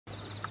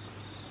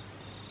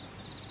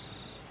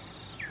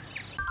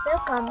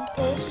Welcome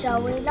to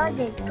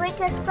zoeslogic. Please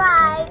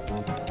subscribe.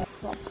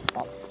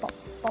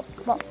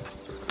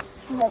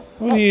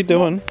 What are you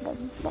doing?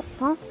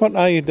 Huh? What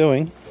are you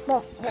doing?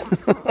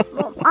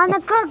 I'm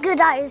a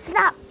crocodile.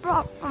 Stop.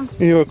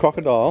 You're a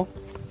crocodile?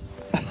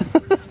 Is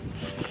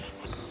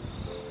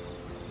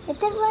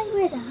that right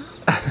with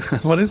her?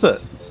 What is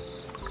it?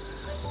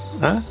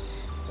 Huh?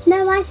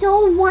 No, I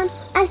saw one.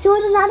 I saw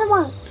another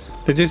one.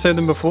 Did you see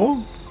them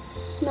before?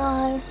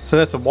 No. So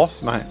that's a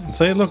wasp, mate.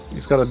 See, look,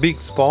 he's got a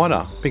big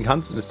spider, big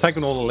Huntsman. It's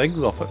taken all the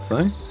legs off it,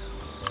 see?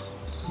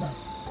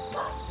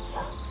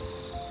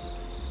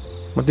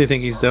 What do you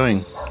think he's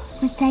doing?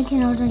 He's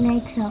taking all the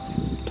legs off.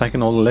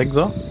 Taking all the legs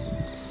off?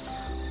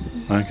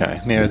 Okay,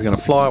 now he's going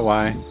to fly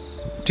away.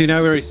 Do you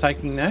know where he's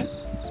taking that?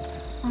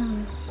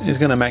 He's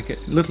going to make a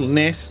little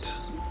nest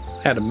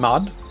out of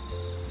mud.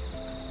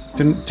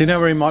 Do you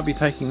know where he might be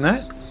taking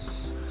that?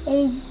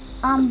 He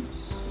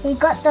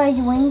got those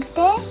wings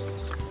there.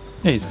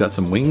 Yeah, he's got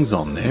some wings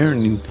on there.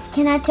 And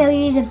Can I tell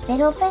you the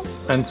bit of it?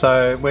 And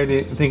so, where do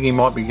you think he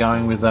might be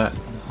going with that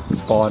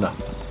spider?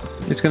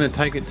 He's going to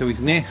take it to his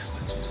nest.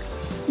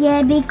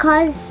 Yeah,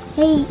 because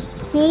he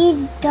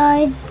sees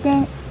those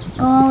that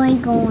are always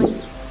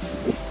going.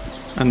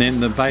 And then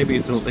the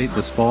babies will eat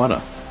the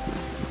spider.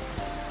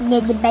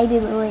 Yeah, the baby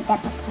will eat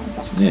that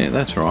spider. Yeah,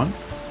 that's right.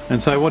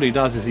 And so what he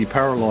does is he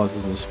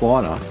paralyses the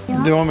spider.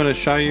 Yeah. Do you want me to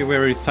show you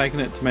where he's taking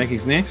it to make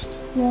his nest?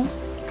 Yeah.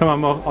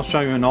 Come on, I'll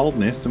show you an old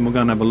nest and we'll go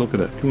and have a look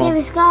at it. Come on.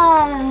 Let's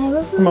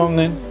go. Come on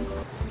then.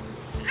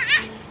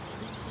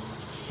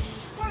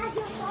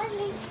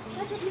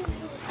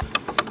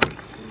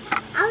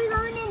 Are we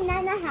going in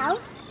Nana's house?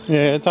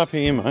 Yeah, it's up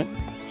here, mate.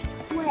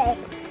 Where?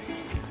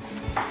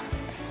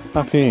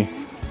 Up here.